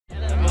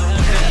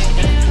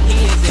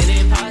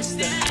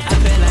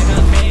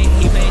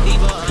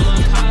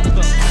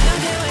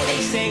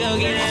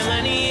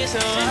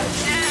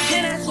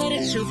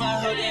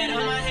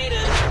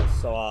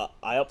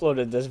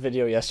uploaded this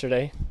video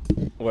yesterday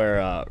where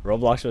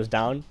Roblox was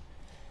down,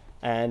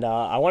 and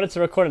I wanted to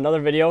record another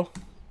video,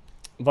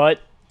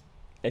 but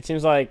it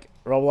seems like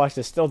Roblox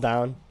is still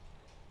down.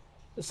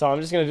 So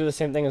I'm just going to do the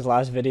same thing as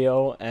last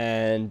video,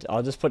 and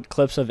I'll just put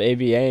clips of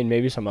ABA and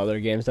maybe some other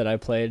games that I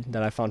played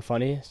that I found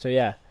funny. So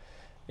yeah,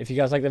 if you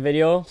guys like the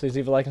video, please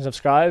leave a like and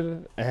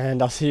subscribe,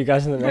 and I'll see you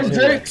guys in the next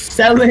video.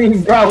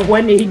 Selling, bro,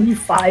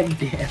 185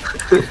 damn.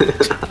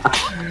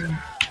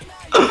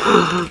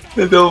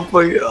 Don't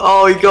fucking.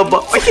 Oh, he got.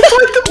 I can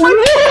find the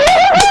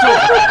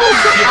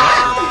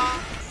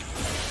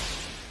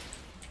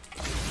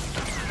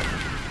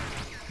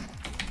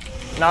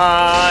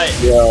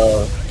Nice.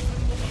 Yo.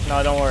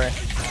 No, don't worry. I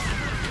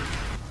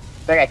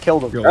think I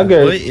killed him. Yo, what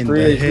in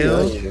the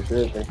hell?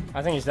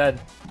 I think he's dead.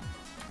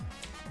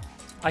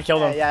 I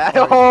killed him. Yeah.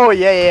 Oh,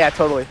 yeah,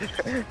 totally.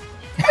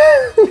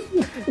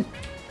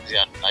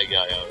 Yeah, I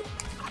got it.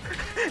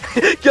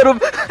 Get him!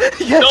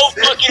 Yes. No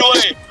fucking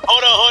way!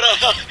 Hold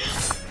on.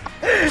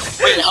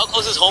 Wait, how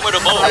close is Homer to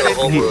Mo?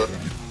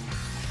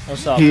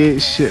 What's up? He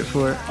ain't shit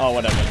for it. Oh,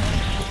 whatever.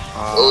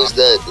 Who's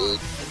that, dude?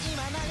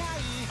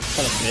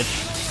 What a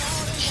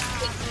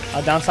bitch.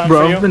 I'll down slime Bro,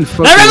 for I've you. been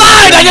fucking. Never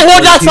mind! I just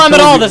won't down slime at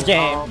all this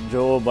game!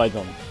 Joe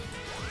Biden.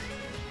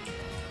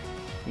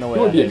 No way.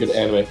 That would be a good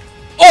anime.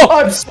 Oh!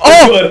 I'm so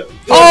good.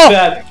 Oh!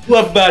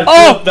 Flip that.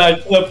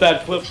 What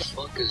the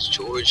fuck is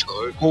George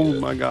Hart? Oh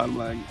my god,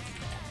 lag.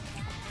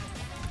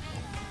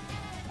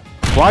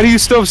 Why do you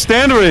still have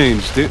stand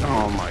range, dude?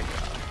 Oh my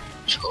god.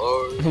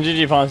 Charge.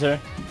 GG, Poncer.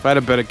 If I had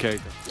a better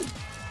character.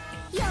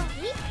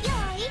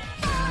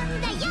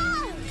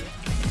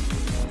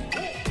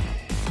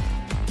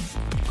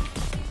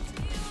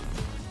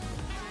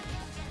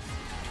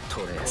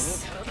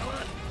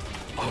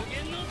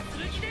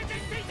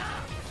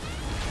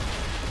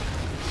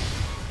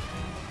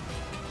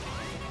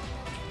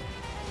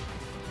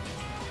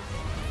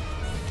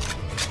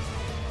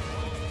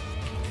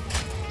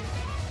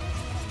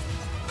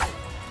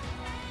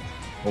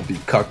 Won't be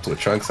cucked with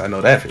Trunks, I know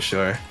that for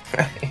sure.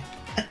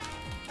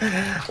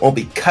 Won't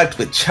be cucked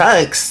with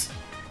Trunks.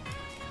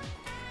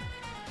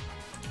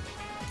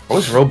 I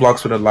wish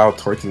Roblox would allow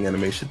twerking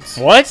animations.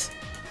 What?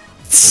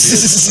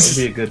 That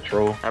would be a good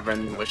troll.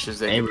 Everyone wishes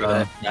they Hey, could do bro,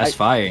 that. that's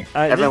fire.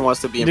 Everyone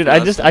wants to be Dude,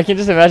 Infernus. I can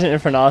just imagine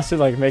Infernasu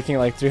like making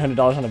like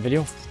 $300 on a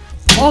video.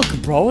 Fuck,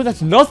 bro,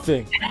 that's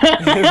nothing.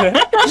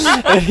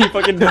 And he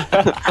fucking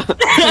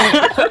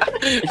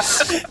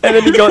and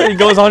then he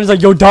goes on. He's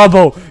like, Yo,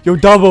 Dabo,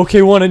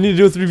 K1, I need to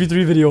do a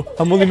 3v3 video.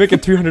 I'm only making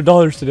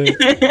 $300 today.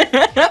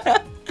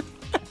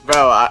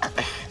 Bro,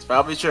 it's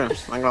probably true. I'm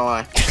not gonna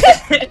lie.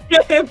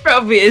 It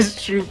probably is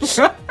true,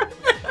 bro.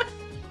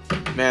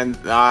 Man,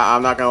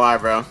 I'm not gonna lie,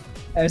 bro.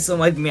 If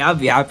someone like me, I'd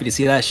be happy to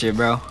see that shit,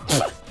 bro.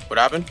 What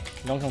happened?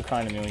 Don't come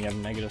crying to me when you have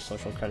negative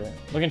social credit.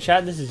 Look in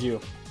chat, this is you.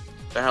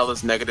 The hell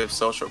is negative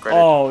social credit?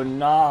 Oh,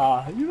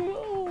 nah. You don't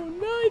know.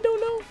 No, I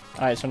don't know.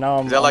 Alright, so now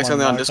I'm. Is that like I'm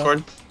something on Naruto.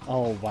 Discord?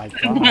 Oh my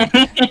god.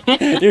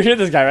 You hear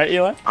this guy, right,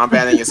 Eli? I'm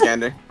banning your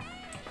Scander.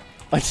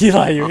 Like,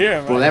 Eli, you hear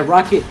him, Bro, right? that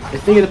rocket, the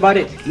thing about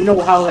it, you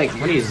know how like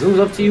when he zooms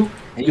up to you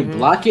and you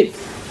block it,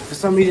 for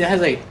some reason it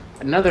has like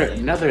another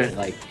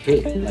like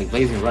hit, like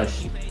blazing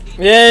rush.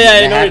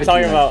 Yeah, you know what you're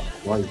talking about.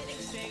 Like,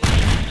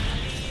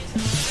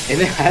 and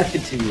it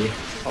happened to me.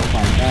 Oh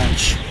my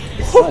gosh.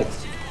 It sucks.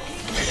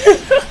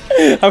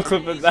 I'm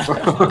clipping that.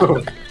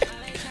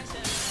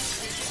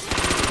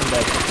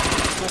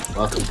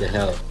 Welcome to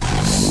hell.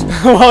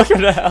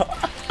 Welcome to hell.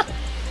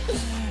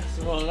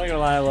 Well, I'm not gonna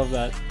lie, I love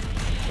that.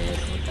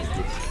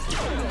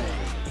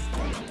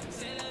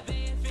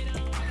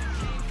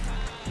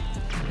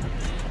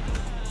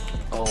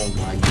 Oh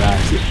my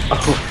gosh.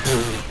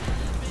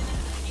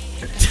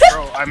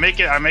 Bro, I make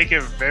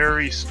it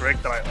very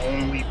strict that I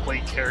only play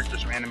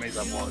characters from animes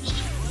I've watched.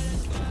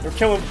 You're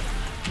killing.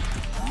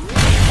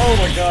 Oh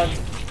my god.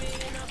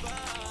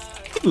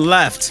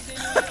 Left.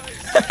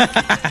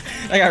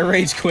 That guy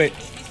rage quit.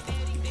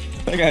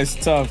 That guy's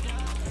tough.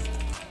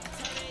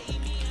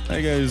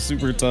 That guy is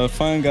super tough.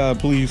 Find God,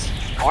 please.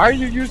 Why are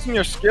you using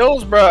your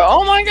skills, bro?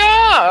 Oh my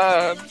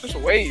god! Just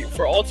wait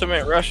for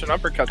ultimate rush and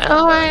uppercut.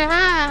 Oh my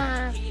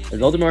god!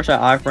 Is ultimate rush at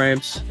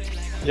iframes?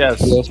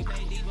 Yes.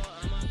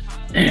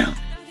 Damn.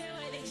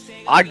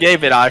 I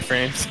gave it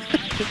iframes.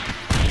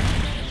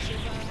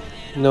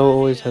 No,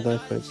 always had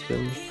iframes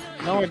still.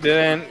 No, it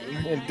didn't.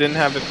 It didn't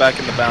have it back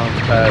in the balance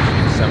pad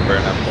in December,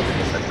 and I'm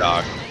looking at the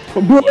dog.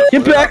 Bro,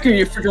 get back here,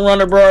 you freaking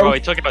runner, bro. Bro, he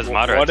took it as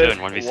moderate too in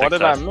 1v6. What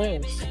did I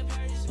miss?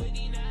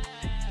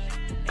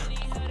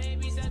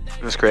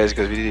 It's crazy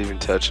because we didn't even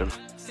touch him.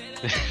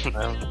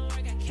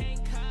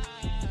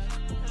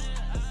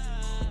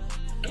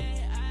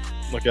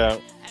 Look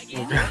out.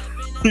 Look out.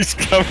 He's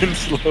coming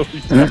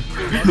slowly.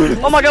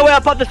 Oh my god, wait, I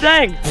popped the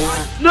thing!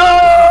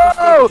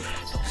 No!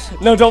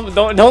 No,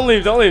 don't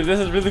leave, don't leave. This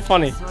is really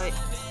funny.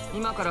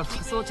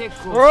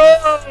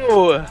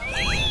 Bro!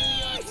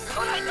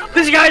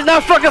 This guy's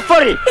not fucking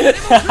funny!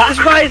 This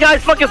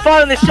guy's fucking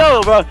fun on the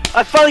show, bro!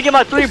 I finally get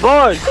my 3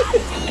 bars!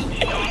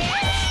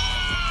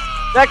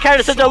 That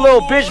character's such a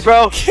little bitch,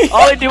 bro.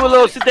 All he do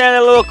was sit there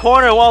in a little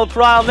corner and want to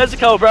pry on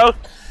Nezuko, bro.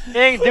 He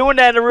ain't doing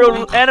that in a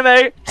real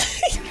anime.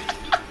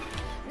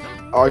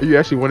 Oh, you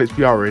actually 1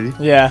 HP already?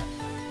 Yeah.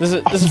 This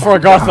is for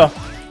Agartha.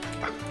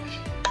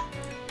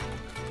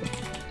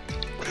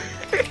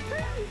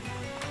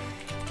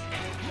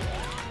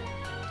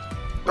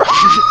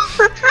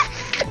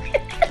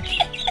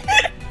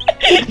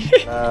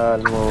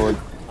 Lord.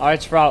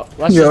 Alright, Sprout.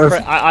 Let's just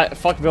pray. I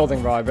fuck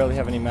building, bro. I barely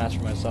have any match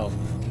for myself.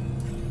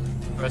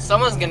 Bro,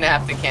 someone's gonna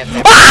have to camp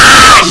that.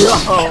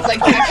 That's like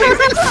that's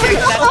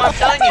what I'm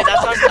telling you.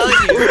 That's what I'm telling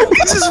you.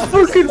 This is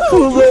fucking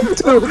pull up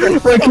too.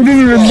 Like you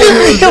didn't even know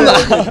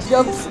that.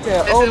 Jump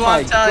scare. This is what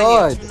I'm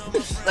telling you.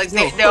 Like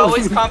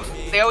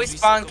they always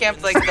spawn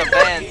camp like the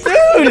bands.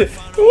 Dude,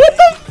 what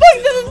the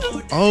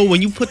fuck? Oh,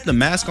 when you put the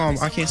mask on,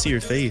 I can't see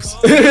your face.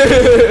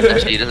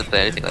 Actually, he doesn't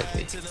play anything like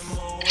me.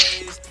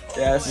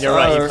 Yes, you're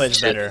right. He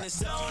plays better.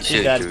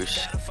 Shit,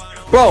 douche.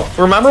 Bro,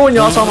 remember when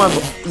y'all saw my?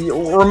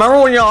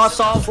 Remember when y'all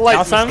saw like?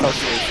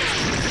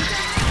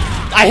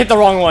 I hit the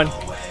wrong one.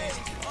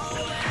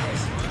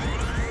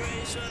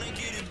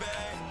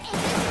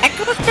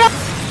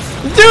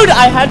 Dude,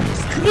 I had.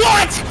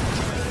 What?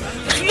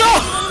 No!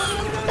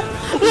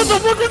 What the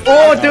fuck is that?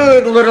 Oh,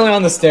 dude, literally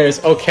on the stairs.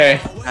 Okay.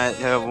 I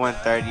have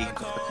 130.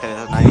 Okay,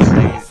 90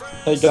 seconds.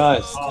 Hey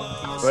guys.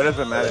 What does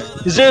it matter?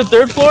 Is there a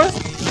third floor?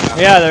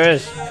 Yeah, there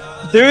is.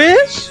 There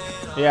is?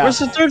 Yeah. Where's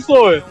the third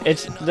floor?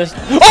 It's this.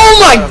 Oh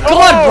my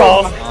god,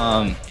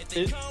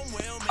 bro!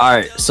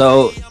 Alright,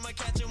 so,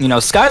 you know,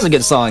 Sky's a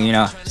good song, you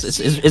know.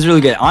 It's really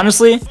good.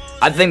 Honestly,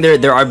 I think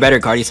there are better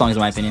Cardi songs in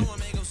my opinion.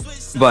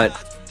 But,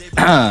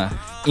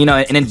 you know,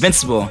 in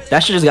Invincible,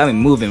 that shit just got me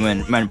moving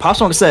when Pop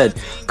Smoke said,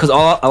 cause a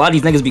lot of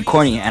these niggas be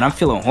corny and I'm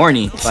feeling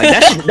horny. Like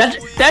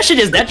that shit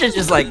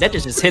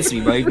just hits me,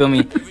 bro. You feel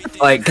me?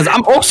 Like, cause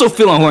I'm also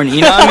feeling horny.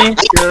 You know what I mean?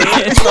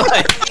 It's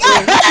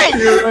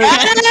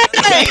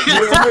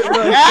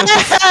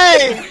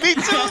Hey, me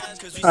too.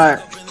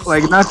 Alright,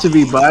 like not to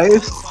be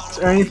biased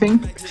or anything,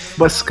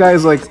 but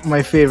Sky's like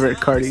my favorite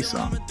Cardi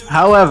song.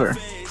 However,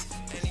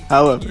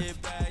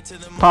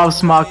 Pop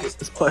Smoke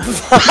is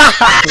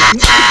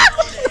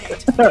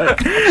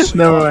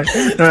Never mind.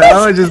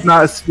 I'ma just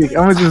not speak.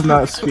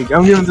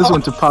 I'm giving this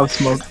one to Pop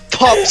Smoke.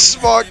 Pop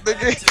Smoke,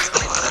 nigga.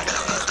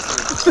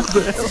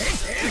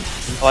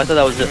 Oh, I thought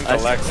that was it.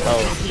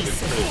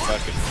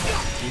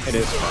 It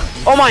is.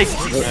 Oh my!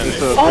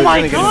 Oh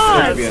my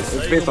god! It's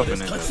based off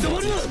an end.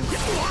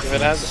 If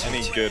it has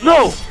any good.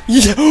 No!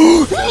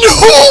 No!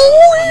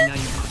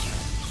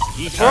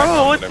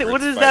 Bro,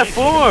 what is that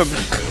form?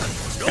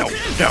 No.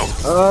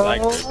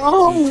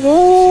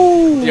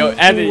 Yo,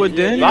 Andy, you're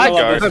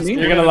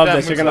gonna love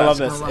this.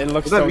 It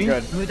looks so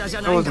good.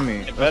 That wasn't me.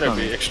 It better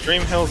be.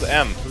 Extreme Hills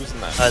M. Who's in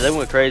that? They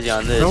went crazy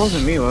on this. That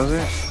wasn't me, was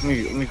it?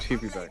 Let me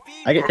keep you back.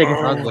 I can take it.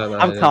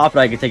 I'm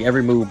confident I can take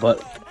every move,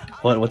 but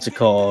what's it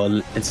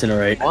called?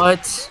 Incinerate.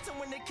 What?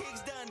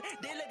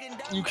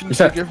 You can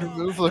take every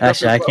move.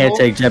 Actually, I can't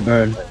take Jet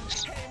Burn.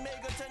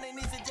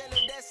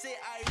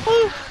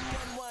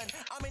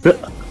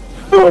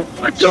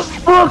 What the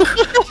fuck?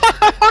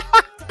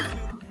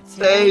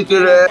 Say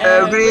to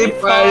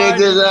everybody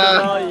cause I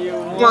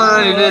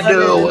wanted to do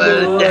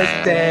was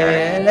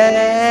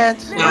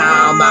dance.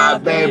 Now my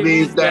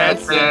baby's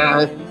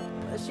dancing,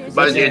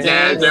 but she's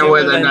dancing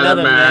with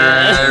another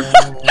man.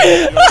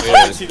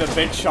 See the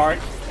big shark?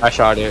 I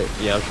shot it.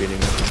 Yeah, I'm shooting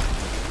it.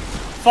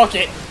 Fuck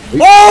it.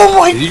 Oh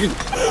my!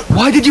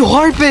 Why did you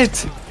harp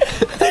it?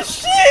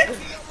 Shit!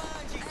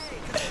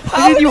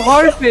 Why did you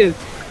harp it?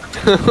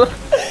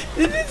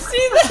 Didn't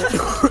see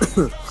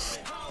that.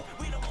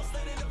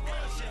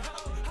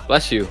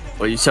 Bless you.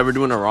 Well, you said we're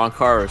doing a wrong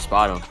car or a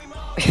spot him.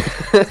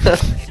 The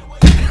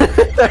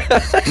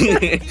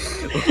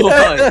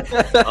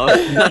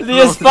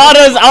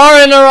Espadas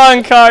are in the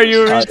wrong car,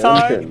 you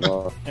retard.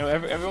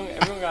 Everyone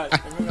got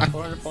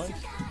 400 points.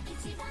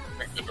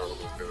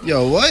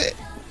 Yo, what?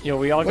 Yo,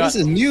 we all what got. This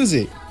is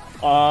music.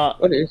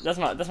 What is? That's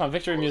my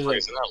victory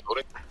music.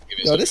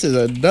 Yo, this is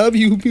a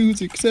W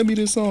music. Send me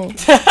this song.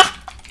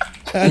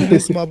 Add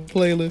this to my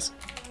playlist.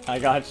 I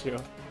got you.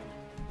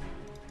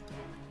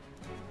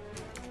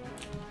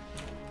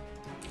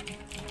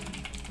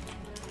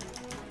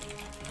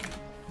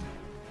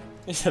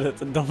 He said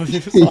it's a W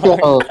song.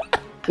 Yo,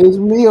 it's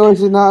me or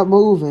is it not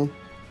moving?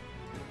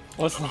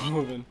 What's not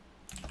moving?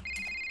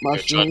 My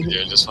screen.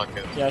 Just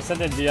fucking. Yeah, I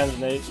sent in DMs,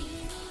 Nate.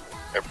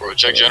 Hey, bro,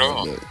 check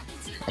general.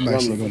 I'm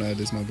actually gonna add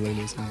this to my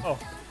playlist. Man. Oh.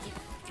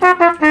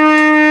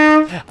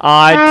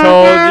 I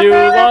told you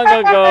long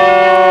ago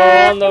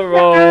on the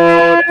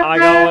road, I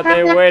got what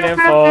they waiting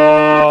for.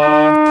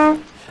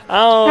 I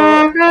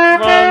don't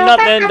run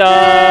nothing,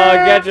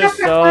 dog. Get your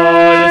soul.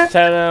 Just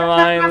tell them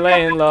I ain't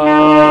laying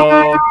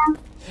low.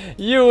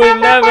 You was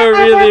never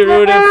really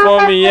rooting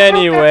for me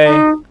anyway.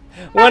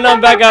 When I'm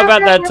back up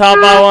at the top,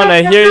 I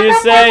wanna hear you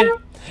say,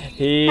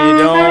 he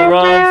don't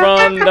run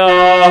from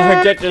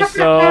dog. Get your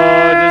soul.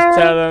 Just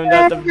tell him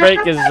that the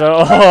break is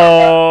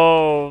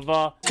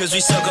over. Cause we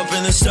stuck up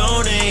in the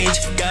Stone Age.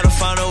 Gotta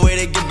find a way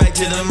to get back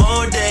to them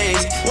old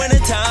days. When the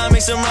time,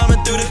 make some ramen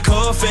through the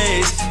cold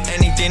phase.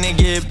 Anything to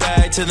get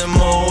back to the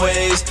old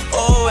ways,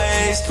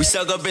 always. We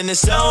stuck up in the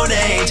Stone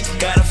Age,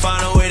 gotta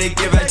find a way to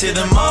get back to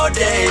the old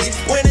days.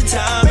 Winter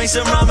time, make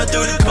some ramen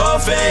through the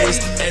cold phase.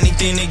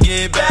 Anything to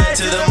get back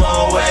to the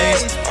old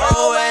ways,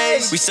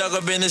 always. We stuck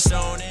up in the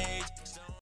Stone Age.